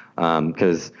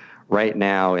 Because right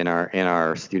now in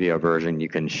our studio version, you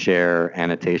can share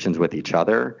annotations with each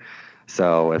other.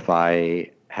 So if I'm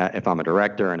a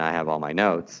director and I have all my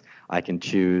notes, I can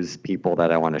choose people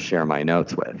that I want to share my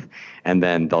notes with, and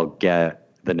then they'll get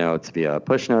the notes via a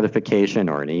push notification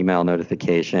or an email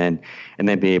notification, and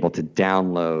then be able to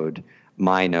download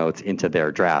my notes into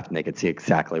their draft, and they can see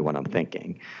exactly what I'm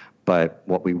thinking. But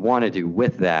what we want to do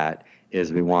with that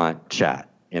is we want chat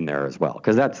in there as well,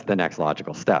 because that's the next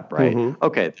logical step, right?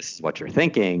 Okay, this is what you're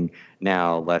thinking.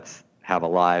 Now let's have a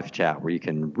live chat where you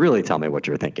can really tell me what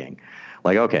you're thinking.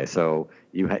 Like, okay, so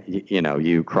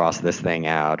you cross this thing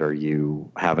out, or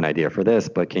you have an idea for this,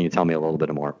 but can you tell me a little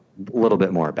bit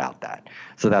more about that?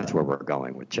 So that's where we're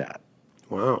going with chat.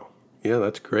 Wow. Yeah,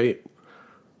 that's great.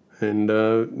 And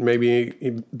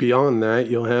maybe beyond that,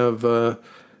 you'll have, a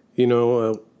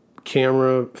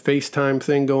camera FaceTime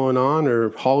thing going on, or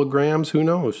holograms, who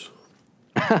knows?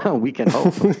 We can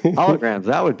hope. Holograms,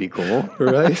 that would be cool.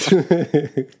 Right?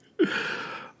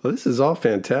 Well, this is all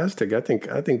fantastic. I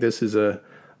think this is a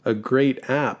great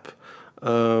app.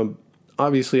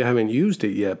 Obviously, I haven't used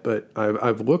it yet, but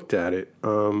I've looked at it.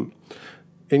 And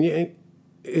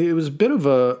it was a bit of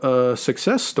a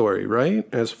success story, right?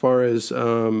 As far as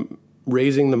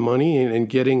raising the money and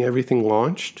getting everything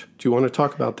launched. Do you want to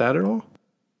talk about that at all?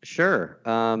 Sure.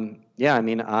 Yeah. I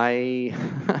mean,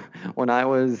 when I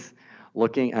was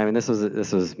looking, I mean, this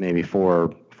was maybe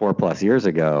four plus years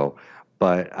ago,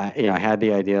 but I had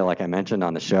the idea, like I mentioned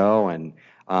on the show, and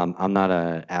I'm not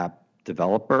an app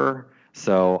developer,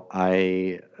 so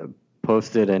I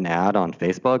posted an ad on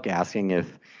Facebook asking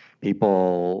if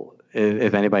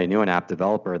anybody knew an app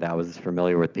developer that was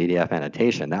familiar with PDF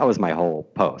annotation. That was my whole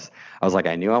post. I was like,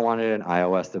 I knew I wanted an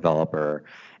iOS developer,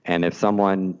 and if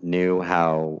someone knew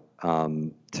how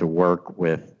to work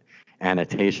with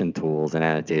annotation tools and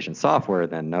annotation software,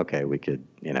 then okay, we could,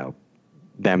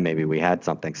 then maybe we had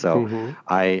something. So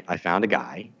I found a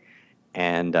guy,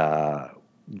 and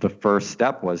the first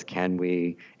step was, can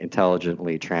we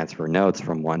intelligently transfer notes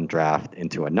from one draft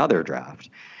into another draft?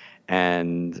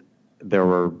 And there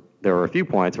were a few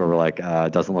points where we're like,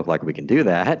 it doesn't look like we can do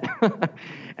that.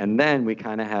 And then we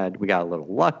got a little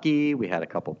lucky. We had a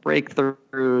couple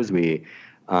breakthroughs. We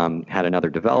had another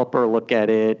developer look at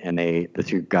it, and the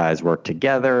two guys worked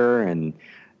together. And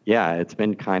yeah, it's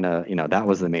been kind of, that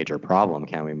was the major problem.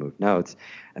 Can we move notes?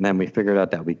 And then we figured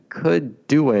out that we could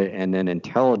do it in an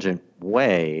intelligent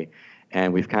way,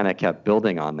 and we've kind of kept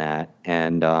building on that.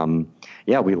 And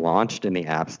we launched in the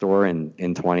App Store in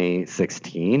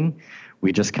 2016.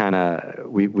 We just kind of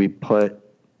we put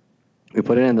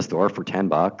it in the store for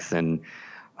 $10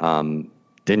 and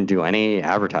didn't do any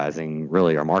advertising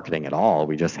really or marketing at all.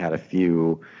 We just had a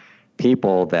few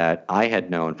people that I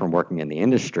had known from working in the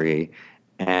industry,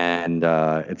 and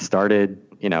it started.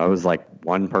 It was like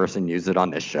one person used it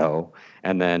on this show,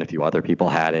 and then a few other people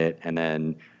had it, and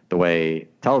then the way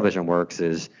television works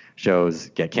is shows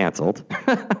get canceled,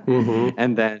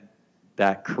 and then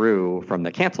that crew from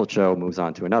the canceled show moves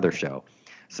on to another show.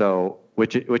 So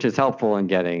which is helpful in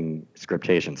getting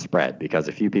scriptation spread, because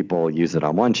a few people use it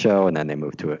on one show and then they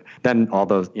move to it. Then all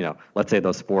those, let's say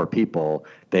those 4 people,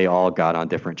 they all got on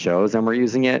different shows and were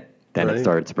using it. Then It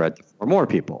started spread to 4 more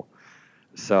people.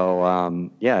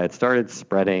 So it started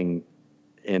spreading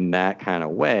in that kind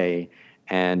of way.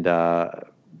 And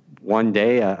one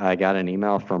day I got an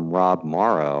email from Rob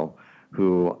Morrow,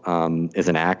 who is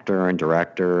an actor and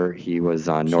director. He was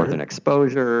on Northern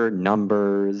Exposure,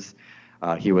 Numbers.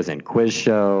 He was in Quiz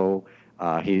Show.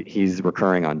 He's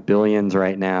recurring on Billions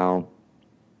right now.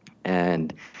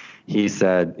 And he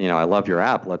said, I love your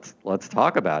app. Let's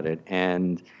talk about it.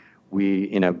 And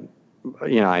we,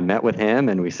 I met with him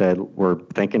and we said, we're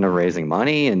thinking of raising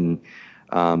money and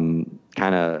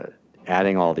kind of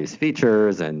adding all these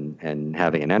features and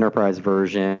having an enterprise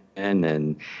version.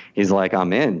 And he's like,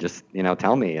 I'm in, just,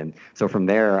 tell me. And so from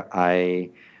there,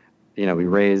 we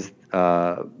raised,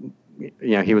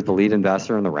 he was the lead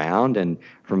investor in the round. And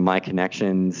from my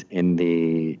connections in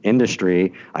the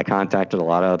industry, I contacted a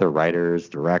lot of other writers,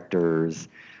 directors,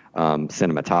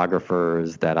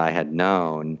 cinematographers that I had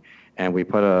known. And we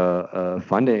put a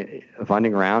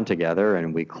funding round together,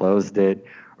 and we closed it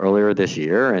earlier this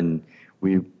year. And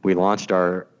we launched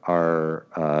our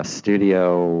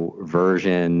studio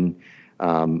version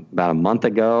about a month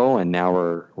ago, and now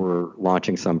we're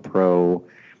launching some pro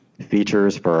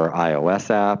features for our iOS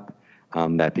app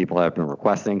that people have been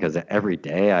requesting, because every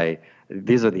day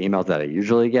these are the emails that I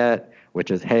usually get,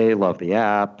 which is, hey, love the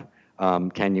app,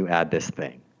 can you add this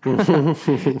thing?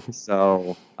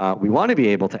 So we want to be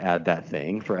able to add that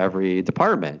thing for every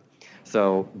department.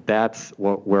 So that's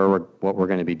what we're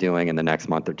going to be doing in the next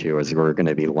month or two, is we're going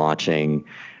to be launching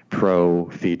pro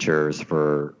features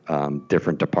for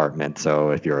different departments. So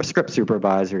if you're a script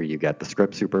supervisor, you get the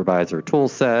script supervisor tool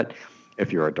set.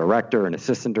 If you're a director, an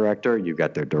assistant director, you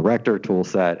get their director tool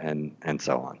set, and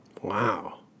so on.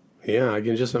 Wow. Yeah, I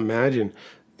can just imagine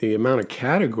the amount of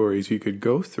categories you could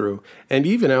go through. And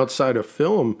even outside of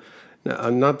film,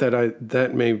 not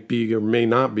that may be or may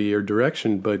not be your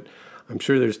direction, but I'm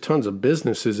sure there's tons of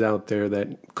businesses out there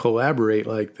that collaborate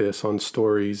like this on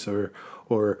stories or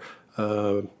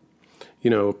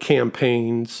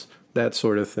campaigns, that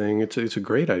sort of thing. It's a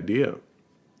great idea.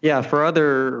 Yeah, for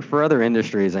other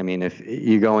industries, I mean, if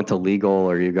you go into legal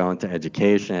or you go into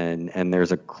education, and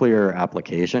there's a clear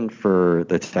application for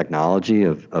the technology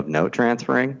of note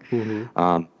transferring.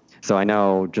 Mm-hmm. So I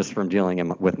know just from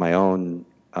dealing with my own,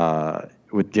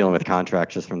 with dealing with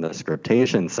contracts just from the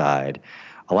scriptation side,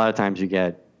 a lot of times you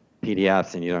get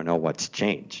PDFs and you don't know what's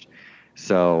changed.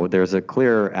 So there's a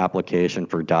clear application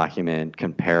for document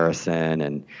comparison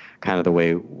and kind of the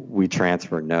way we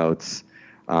transfer notes.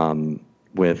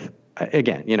 With,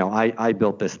 again, I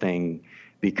built this thing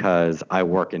because I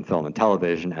work in film and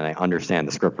television, and I understand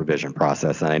the script revision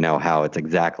process, and I know how it's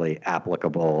exactly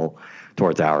applicable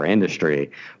towards our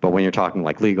industry. But when you're talking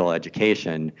like legal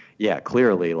education,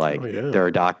 clearly there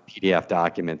are PDF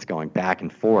documents going back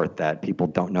and forth that people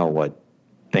don't know what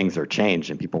things are changed,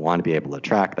 and people want to be able to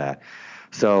track that.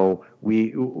 So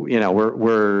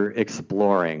we're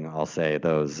exploring, I'll say,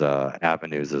 those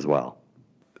avenues as well.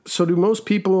 So do most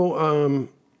people,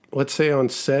 let's say on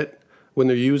set, when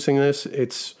they're using this,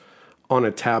 it's on a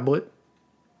tablet?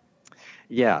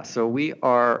 Yeah, so we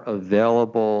are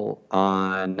available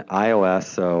on iOS,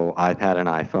 so iPad and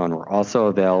iPhone. We're also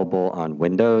available on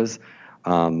Windows.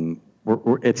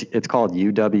 It's called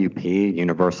UWP,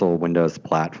 Universal Windows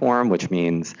Platform, which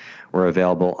means we're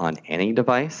available on any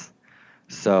device.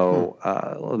 So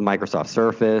Microsoft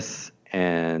Surface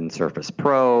and Surface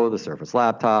Pro, the Surface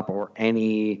laptop, or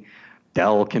any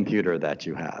Dell computer that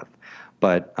you have.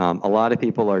 But a lot of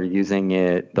people are using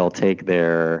it. They'll take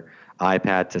their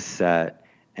iPad to set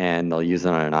and they'll use it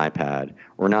on an iPad.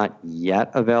 We're not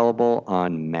yet available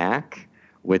on Mac,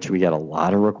 which we get a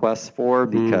lot of requests for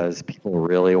because people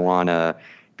really want to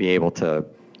be able to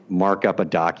mark up a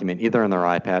document either on their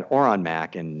iPad or on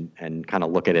Mac and kind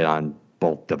of look at it on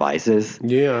both devices.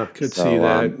 Yeah, could see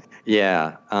that.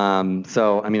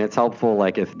 So, I mean, it's helpful,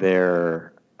 like if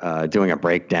they're doing a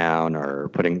breakdown or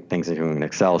putting things into an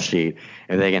Excel sheet,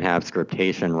 if they can have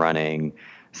scriptation running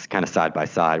kind of side by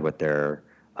side with their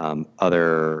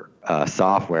other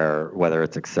software, whether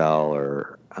it's Excel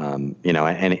or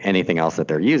anything else that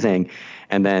they're using,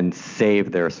 and then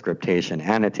save their scriptation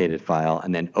annotated file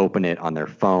and then open it on their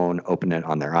phone, open it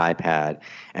on their iPad,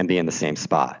 and be in the same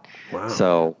spot. Wow.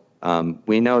 So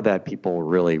we know that people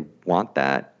really want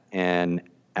that, and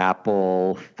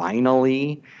Apple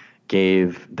finally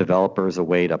gave developers a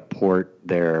way to port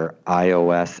their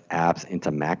iOS apps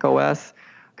into macOS,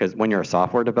 because when you're a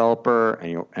software developer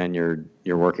and you're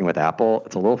working with Apple,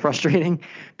 it's a little frustrating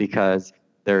because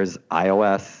there's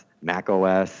iOS,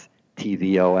 macOS,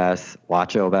 tvOS,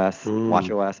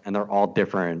 watchOS, and they're all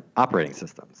different operating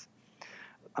systems.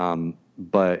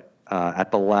 But at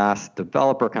the last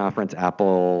developer conference,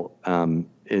 Apple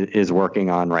is working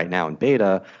on right now in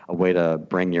beta a way to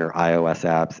bring your iOS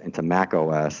apps into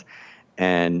macOS,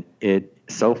 and it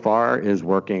so far is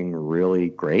working really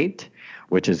great,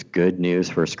 which is good news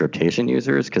for Scriptation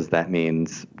users because that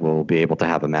means we'll be able to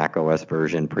have a macOS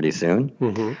version pretty soon.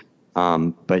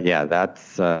 But yeah,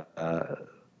 that's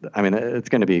it's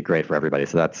going to be great for everybody.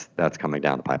 So that's coming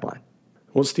down the pipeline.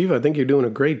 Well, Steve, I think you're doing a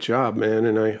great job, man,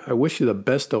 and I wish you the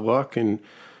best of luck in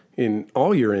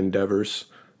all your endeavors.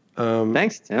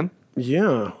 Thanks, Tim.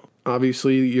 Yeah,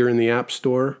 obviously you're in the App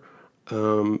Store.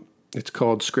 It's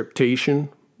called Scriptation.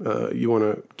 You want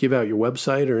to give out your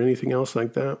website or anything else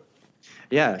like that?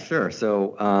 Yeah, sure.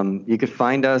 So you could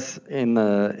find us in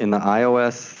the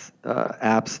iOS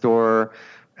App Store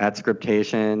at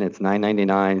Scriptation. It's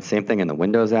 $9.99. Same thing in the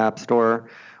Windows App Store.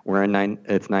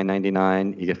 It's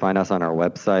 $9.99. You can find us on our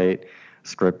website,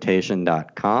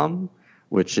 Scriptation.com,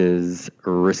 which is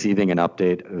receiving an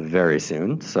update very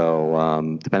soon.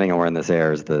 So depending on when this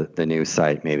airs, the new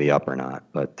site may be up or not.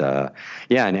 But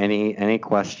yeah, and any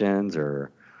questions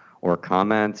or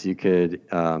comments, you could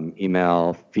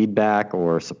email feedback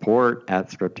or support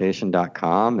at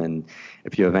Scriptation.com. And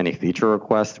if you have any feature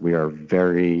requests, we are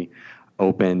very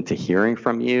open to hearing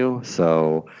from you.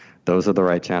 So those are the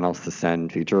right channels to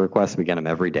send feature requests. We get them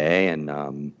every day. And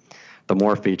the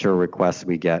more feature requests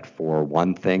we get for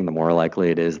one thing, the more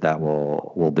likely it is that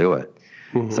we'll do it.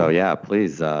 So yeah,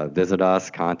 please visit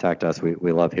us, contact us.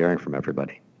 We love hearing from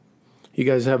everybody. You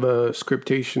guys have a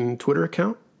Scriptation Twitter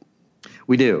account?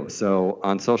 We do. So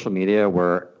on social media,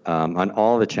 we're on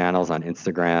all the channels on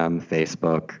Instagram,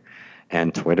 Facebook,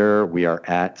 and Twitter. We are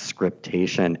at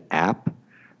Scriptation App.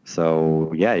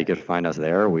 So yeah, you can find us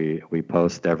there. We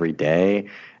post every day.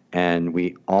 And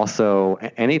we also,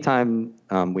 anytime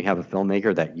we have a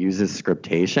filmmaker that uses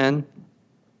Scriptation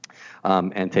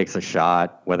and takes a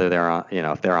shot, whether they're on,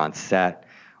 if they're on set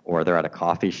or they're at a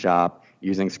coffee shop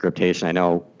using Scriptation. I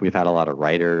know we've had a lot of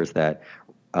writers that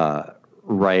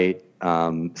write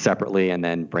separately and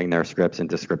then bring their scripts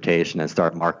into Scriptation and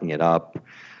start marking it up.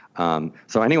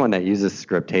 So anyone that uses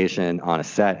Scriptation on a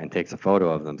set and takes a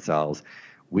photo of themselves,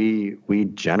 we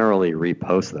generally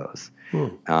repost those.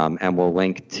 And we'll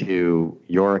link to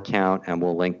your account and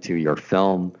we'll link to your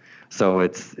film. So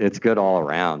it's good all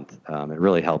around. It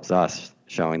really helps us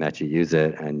showing that you use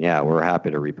it. And yeah, we're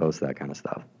happy to repost that kind of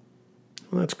stuff.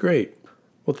 Well, that's great.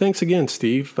 Well, thanks again,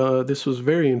 Steve. This was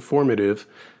very informative.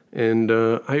 And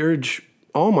I urge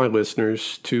all my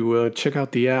listeners to check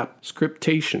out the app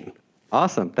Scriptation.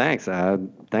 Awesome. Thanks.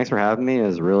 Thanks for having me. I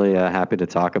was really happy to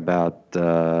talk about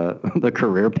the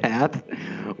career path,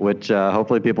 which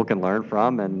hopefully people can learn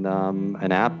from, and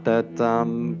an app that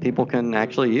people can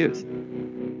actually use.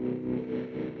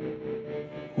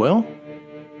 Well,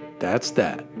 that's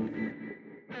that.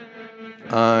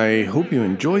 I hope you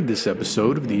enjoyed this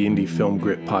episode of the Indie Film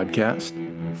Grit podcast.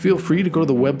 Feel free to go to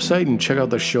the website and check out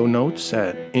the show notes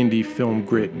at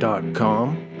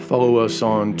indiefilmgrit.com. Follow us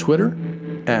on Twitter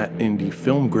at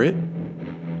indiefilmgrit,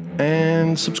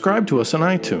 and subscribe to us on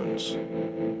iTunes.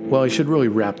 Well, I should really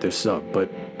wrap this up,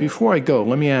 but before I go,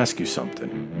 let me ask you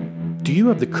something. Do you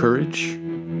have the courage,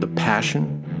 the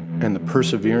passion, and the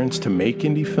perseverance to make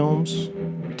indie films?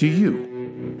 Do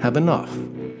you have enough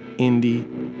indie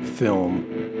film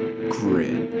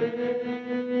grit?